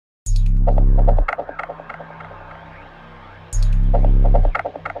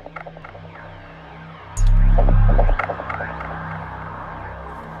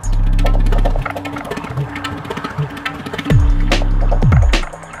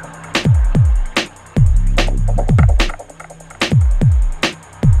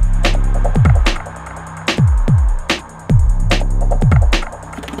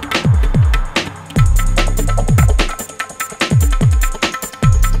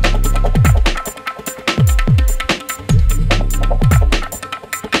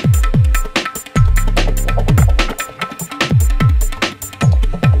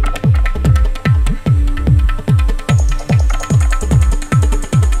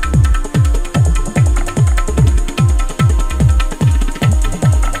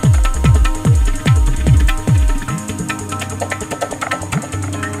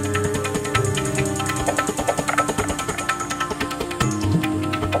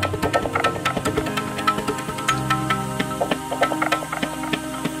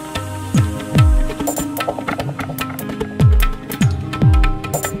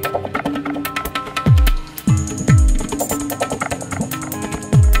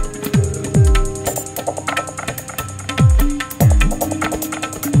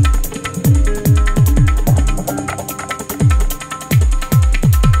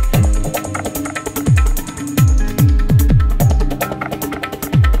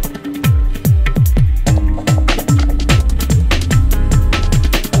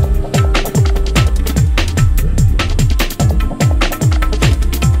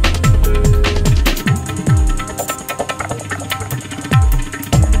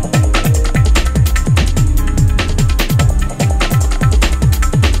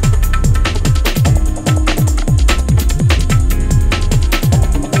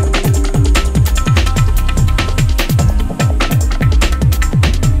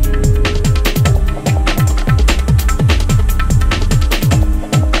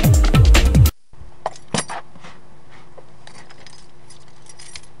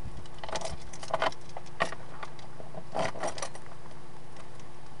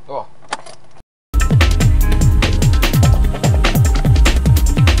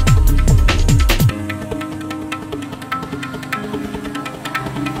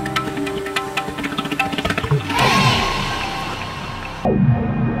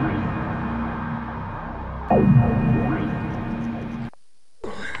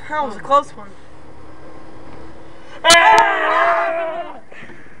That was a close one.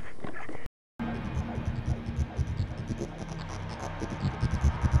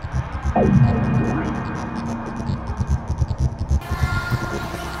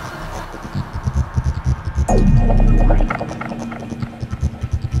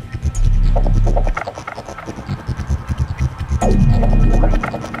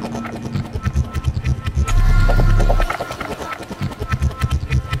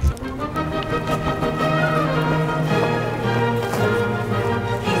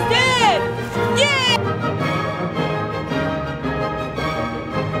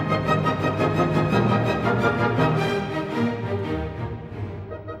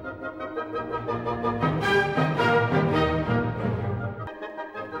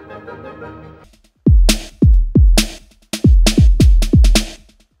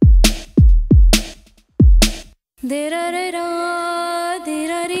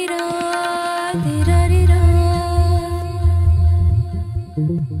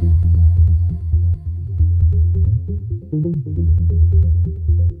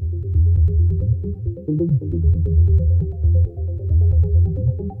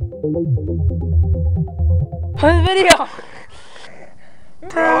 Where's the video?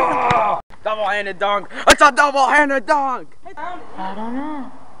 Double-handed dunk. It's a double-handed dunk. I don't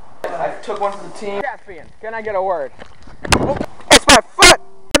know. I took one for the team. Can I get a word? It's my foot.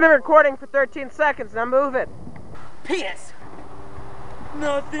 I've been recording for 13 seconds. Now move it. Penis.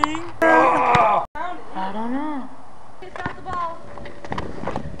 Nothing. I don't know. Stop the ball.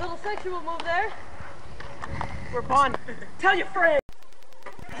 Little sexual move there. We're fun. Tell your friend.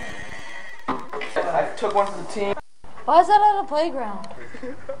 I took one for the team. Why is that at a playground?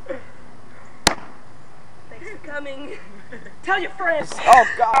 Thanks for coming. Tell your friends. Oh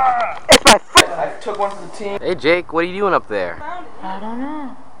God. It's my foot. I took one for the team. Hey Jake, what are you doing up there? I don't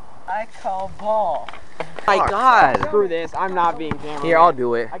know. I call ball. My God. Screw this. I'm not being camera. Here, I'll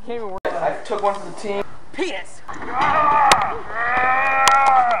do it. I can't even work. I took one for the team. Penis.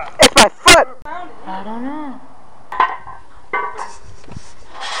 It's my foot. I don't know.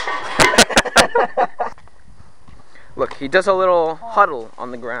 Look, he does a little huddle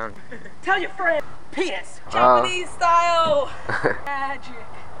on the ground. Tell your friend. Penis. Japanese style. Magic.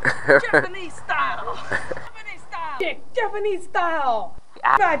 Japanese style. Japanese style. Japanese style.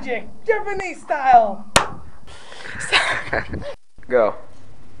 Magic. Japanese style. Go.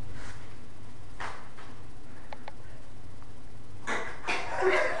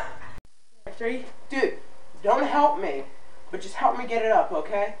 Three. Dude, don't help me, but just help me get it up,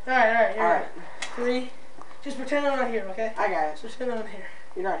 okay? Alright, alright. 3. Just pretend I'm not here, okay? I got it. Just pretend I'm not here.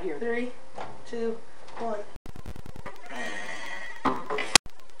 You're not here. 3, 2, 1.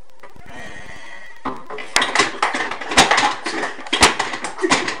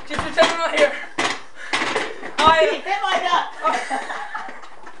 Just pretend I'm not here. Hit my nut!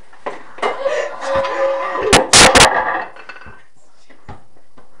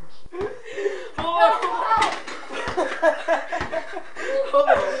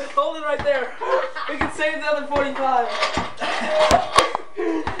 Hold it right there. We can save the other 45.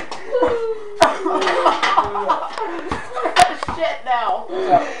 Shit now.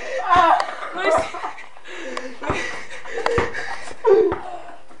 Let me see.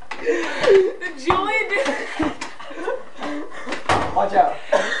 Did Julian